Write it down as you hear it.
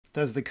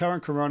Does the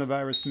current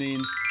coronavirus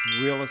mean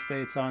real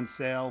estate's on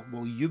sale?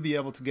 Will you be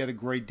able to get a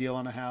great deal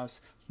on a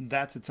house?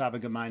 That's the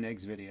topic of my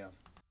next video.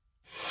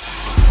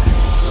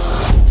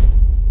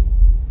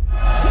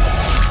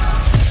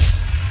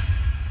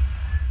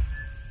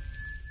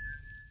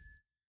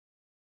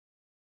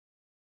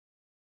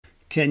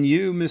 Can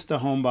you,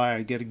 Mr.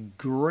 Homebuyer, get a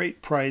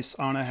great price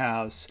on a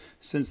house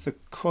since the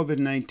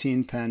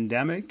COVID-19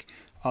 pandemic?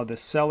 Are the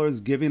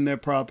sellers giving their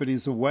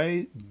properties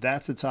away?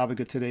 That's the topic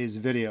of today's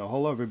video.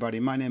 Hello, everybody.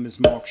 My name is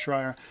Mark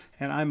Schreier,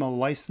 and I'm a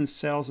licensed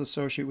sales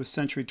associate with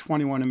Century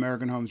 21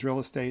 American Homes Real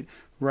Estate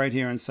right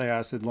here in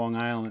Syosset, Long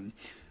Island.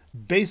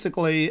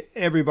 Basically,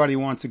 everybody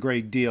wants a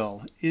great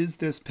deal. Is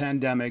this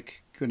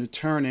pandemic going to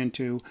turn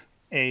into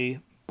a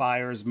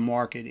buyer's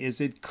market?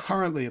 Is it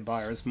currently a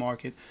buyer's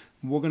market?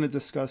 We're going to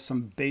discuss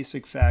some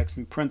basic facts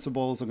and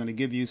principles. I'm going to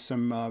give you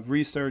some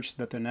research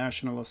that the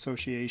National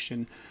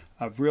Association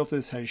of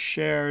Realtors has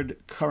shared,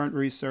 current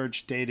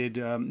research dated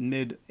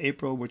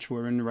mid-April, which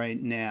we're in right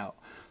now.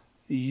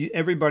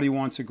 Everybody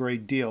wants a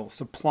great deal.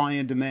 Supply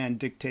and demand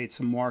dictates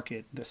a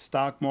market. The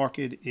stock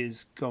market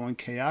is going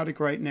chaotic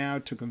right now,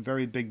 took a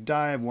very big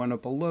dive, went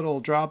up a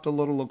little, dropped a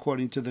little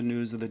according to the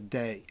news of the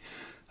day.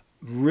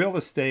 Real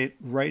estate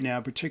right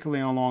now,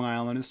 particularly on Long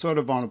Island, is sort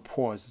of on a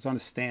pause. It's on a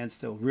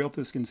standstill.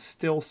 Realtors can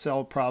still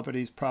sell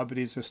properties.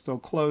 Properties are still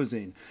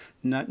closing.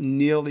 Not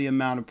nearly the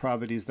amount of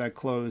properties that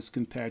close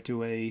compared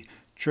to a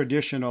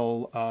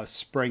traditional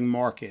spring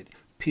market.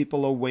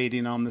 People are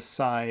waiting on the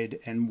side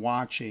and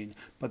watching,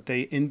 but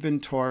the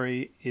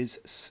inventory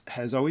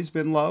has always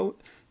been low.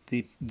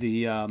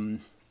 The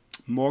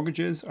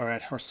mortgages are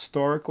at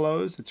historic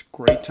lows. It's a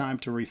great time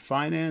to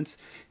refinance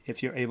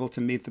if you're able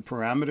to meet the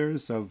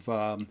parameters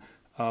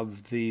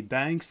of the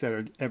banks that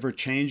are ever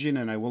changing.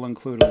 And I will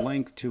include a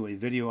link to a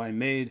video I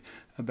made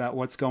about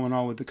what's going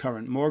on with the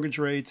current mortgage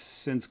rates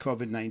since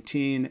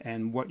COVID-19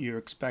 and what you're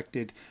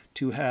expected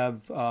to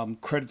have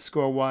credit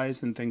score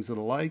wise and things of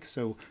the like.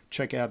 So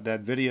check out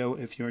that video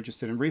if you're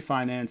interested in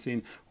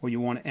refinancing or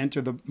you want to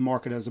enter the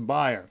market as a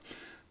buyer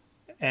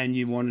and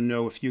you want to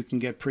know if you can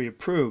get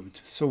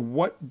pre-approved. So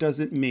what does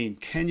it mean?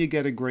 Can you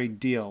get a great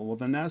deal? Well,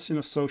 the National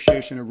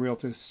Association of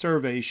Realtors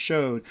survey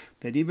showed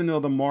that even though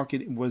the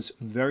market was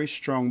very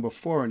strong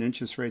before and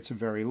interest rates are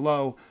very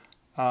low,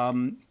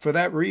 for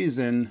that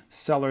reason,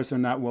 sellers are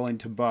not willing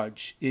to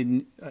budge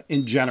in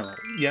general.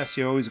 Yes,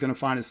 you're always going to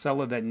find a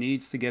seller that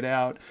needs to get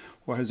out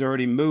or has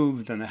already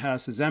moved and the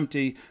house is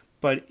empty.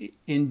 But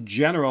in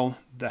general,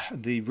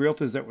 the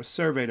realtors that were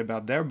surveyed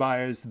about their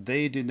buyers,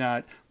 they did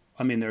not,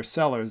 their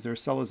sellers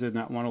did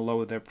not want to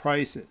lower their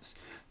prices.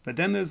 But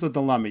then there's the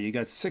dilemma. You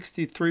got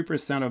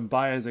 63% of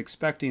buyers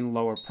expecting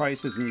lower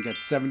prices, and you got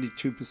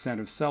 72%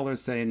 of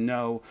sellers saying,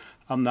 no,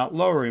 I'm not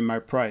lowering my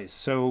price.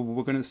 So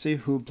we're going to see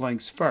who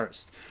blinks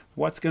first.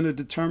 What's going to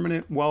determine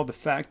it? Well, the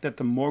fact that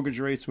the mortgage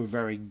rates were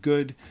very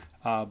good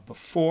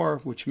before,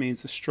 which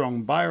means a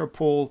strong buyer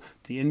pool.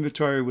 The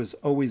inventory was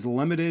always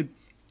limited.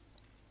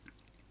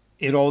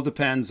 It all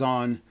depends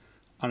on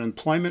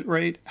unemployment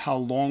rate, how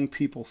long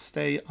people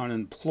stay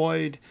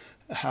unemployed,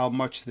 how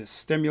much the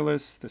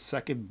stimulus, the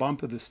second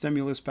bump of the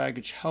stimulus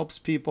package helps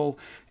people.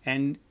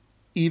 And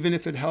even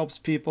if it helps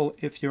people,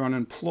 if you're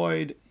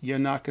unemployed, you're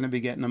not going to be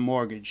getting a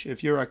mortgage.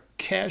 If you're a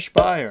cash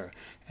buyer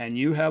and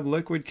you have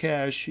liquid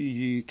cash,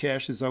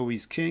 cash is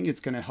always king. It's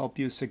going to help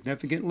you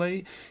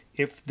significantly.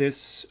 If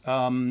this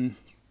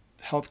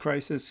health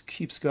crisis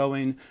keeps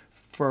going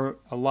for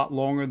a lot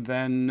longer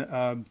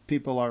than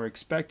people are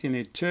expecting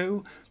it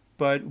to,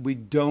 but we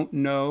don't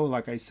know.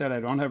 Like I said, I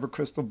don't have a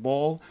crystal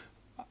ball.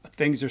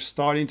 Things are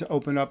starting to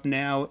open up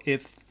now.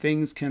 If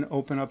things can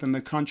open up in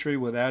the country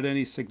without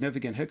any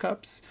significant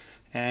hiccups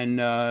and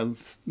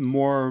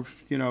more,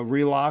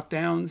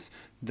 re-lockdowns,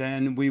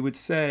 then we would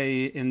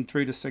say in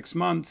 3 to 6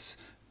 months,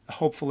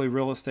 hopefully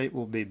real estate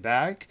will be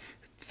back.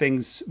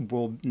 Things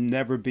will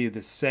never be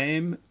the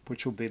same,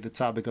 which will be the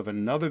topic of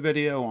another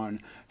video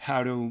on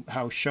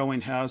how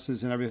showing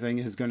houses and everything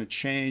is going to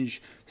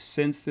change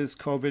since this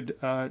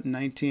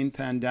COVID-19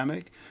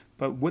 pandemic.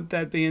 But with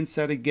that being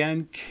said,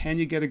 again, can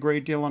you get a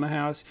great deal on a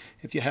house?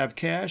 If you have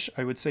cash,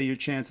 I would say your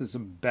chances are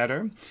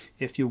better.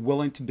 If you're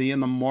willing to be in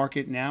the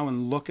market now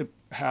and look at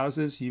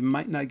houses, you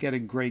might not get a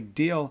great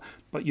deal,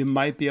 but you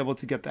might be able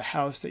to get the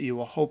house that you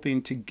were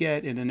hoping to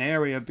get in an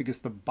area because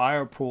the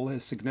buyer pool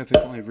has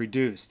significantly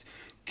reduced.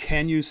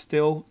 Can you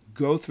still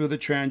go through the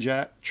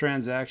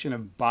transaction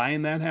of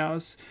buying that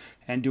house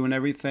and doing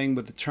everything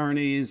with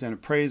attorneys and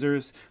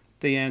appraisers?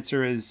 The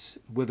answer is,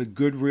 with a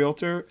good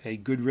realtor, a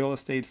good real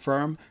estate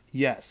firm,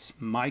 yes.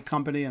 My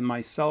company and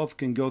myself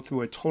can go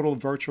through a total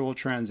virtual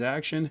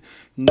transaction,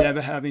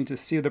 never having to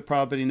see the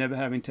property, never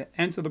having to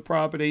enter the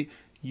property.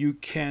 You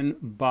can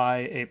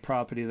buy a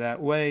property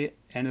that way,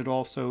 and it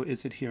also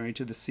is adhering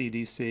to the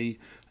CDC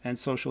and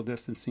social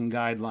distancing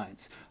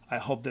guidelines. I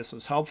hope this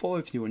was helpful.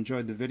 If you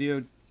enjoyed the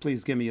video,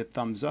 please give me a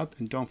thumbs up,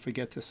 and don't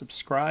forget to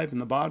subscribe in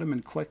the bottom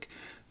and click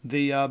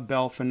the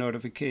bell for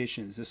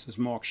notifications. This is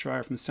Mark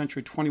Schreier from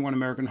Century 21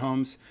 American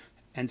Homes,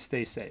 and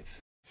stay safe.